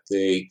at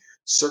the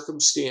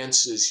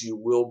circumstances you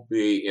will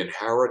be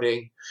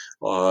inheriting,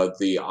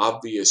 the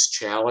obvious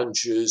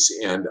challenges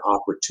and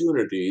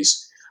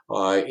opportunities,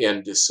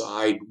 and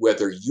decide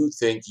whether you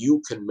think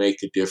you can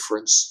make a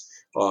difference,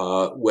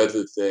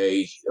 whether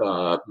they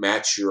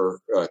match your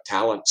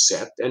talent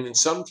set. And in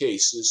some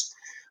cases,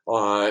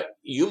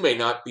 you may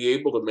not be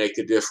able to make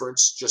a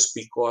difference just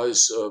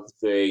because of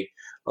the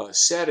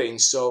setting.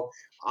 So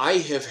I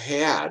have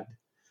had,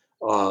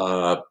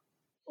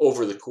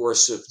 over the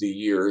course of the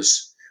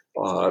years,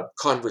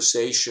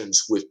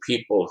 conversations with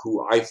people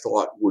who I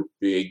thought would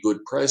be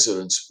good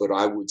presidents, but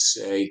I would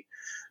say,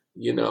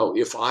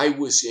 if I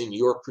was in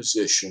your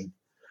position,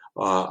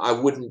 I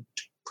wouldn't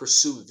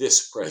pursue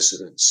this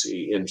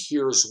presidency, and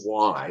here's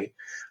why.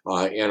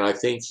 And I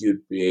think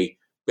you'd be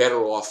better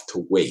off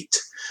to wait,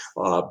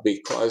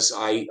 because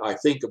I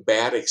think a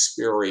bad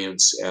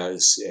experience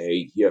as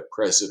a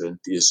president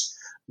is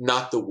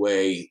not the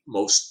way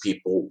most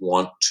people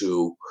want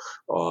to,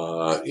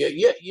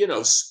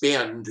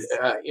 spend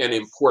an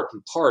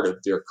important part of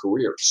their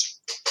careers.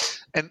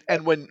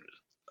 And when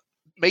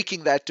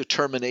making that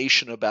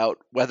determination about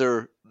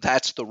whether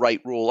that's the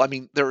right rule. I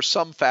mean, there are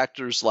some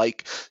factors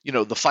like,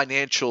 the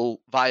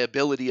financial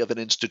viability of an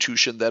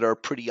institution that are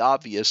pretty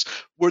obvious.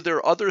 Were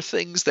there other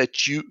things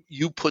that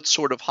you put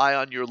sort of high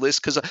on your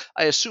list? Because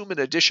I assume in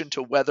addition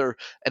to whether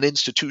an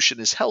institution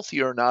is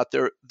healthy or not,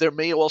 there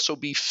may also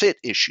be fit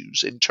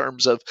issues in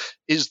terms of,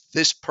 is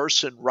this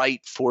person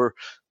right for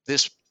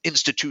this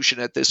institution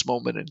at this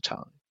moment in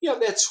time? Yeah,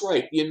 that's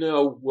right.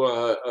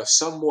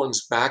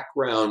 Someone's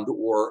background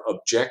or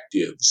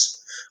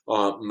objectives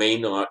may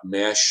not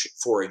mesh,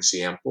 for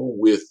example,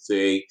 with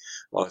the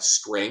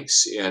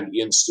strengths and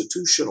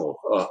institutional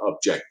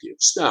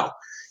objectives. Now,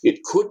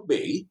 it could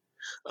be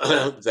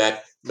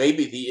that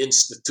maybe the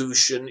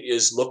institution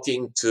is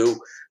looking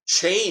to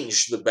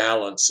change the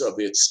balance of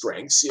its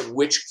strengths, in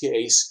which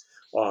case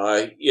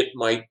it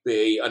might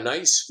be a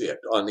nice fit.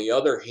 On the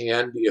other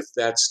hand, if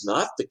that's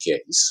not the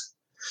case,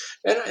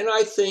 and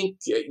I think,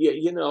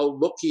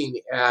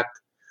 looking at,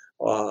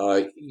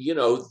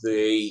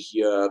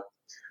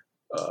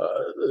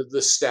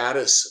 the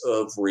status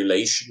of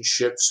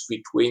relationships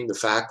between the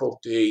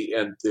faculty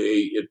and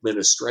the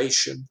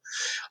administration,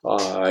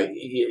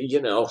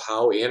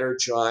 how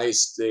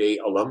energized the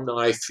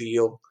alumni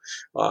feel.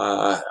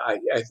 I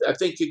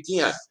think,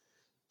 again,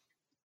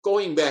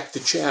 going back to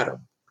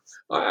Chatham,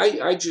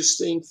 I just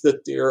think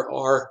that there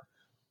are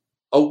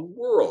a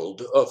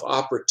world of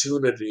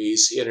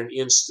opportunities in an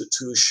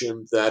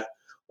institution that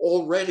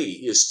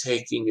already is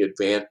taking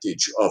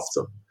advantage of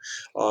them.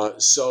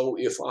 So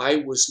if I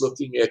was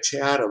looking at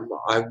Chatham,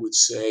 I would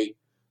say,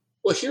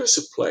 well, here's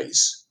a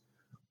place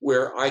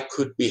where I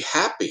could be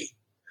happy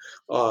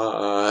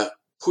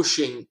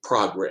pushing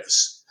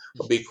progress,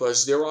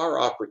 because there are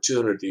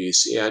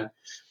opportunities, and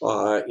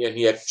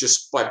yet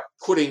just by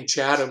putting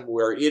Chatham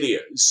where it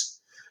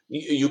is,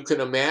 you can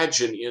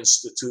imagine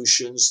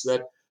institutions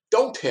that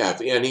don't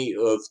have any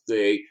of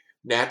the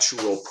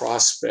natural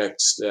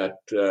prospects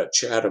that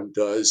Chatham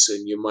does,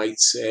 and you might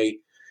say,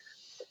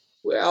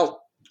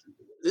 well,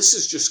 this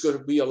is just going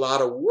to be a lot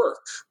of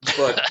work,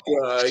 but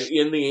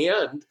in the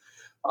end,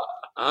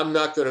 I'm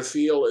not going to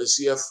feel as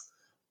if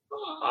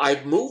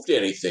I've moved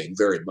anything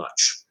very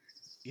much.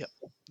 Yep.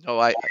 No,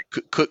 I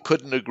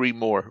couldn't agree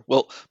more.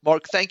 Well,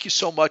 Mark, thank you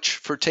so much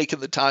for taking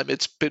the time.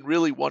 It's been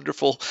really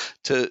wonderful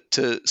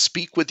to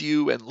speak with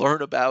you and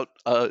learn about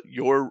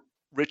your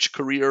rich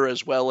career,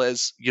 as well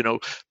as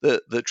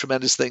the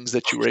tremendous things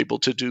that you were able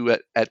to do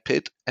at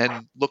Pitt,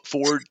 and look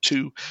forward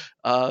to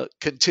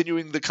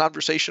continuing the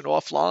conversation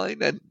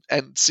offline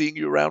and seeing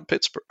you around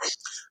Pittsburgh.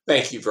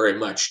 Thank you very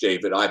much,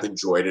 David. I've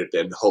enjoyed it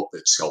and hope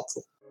it's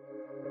helpful.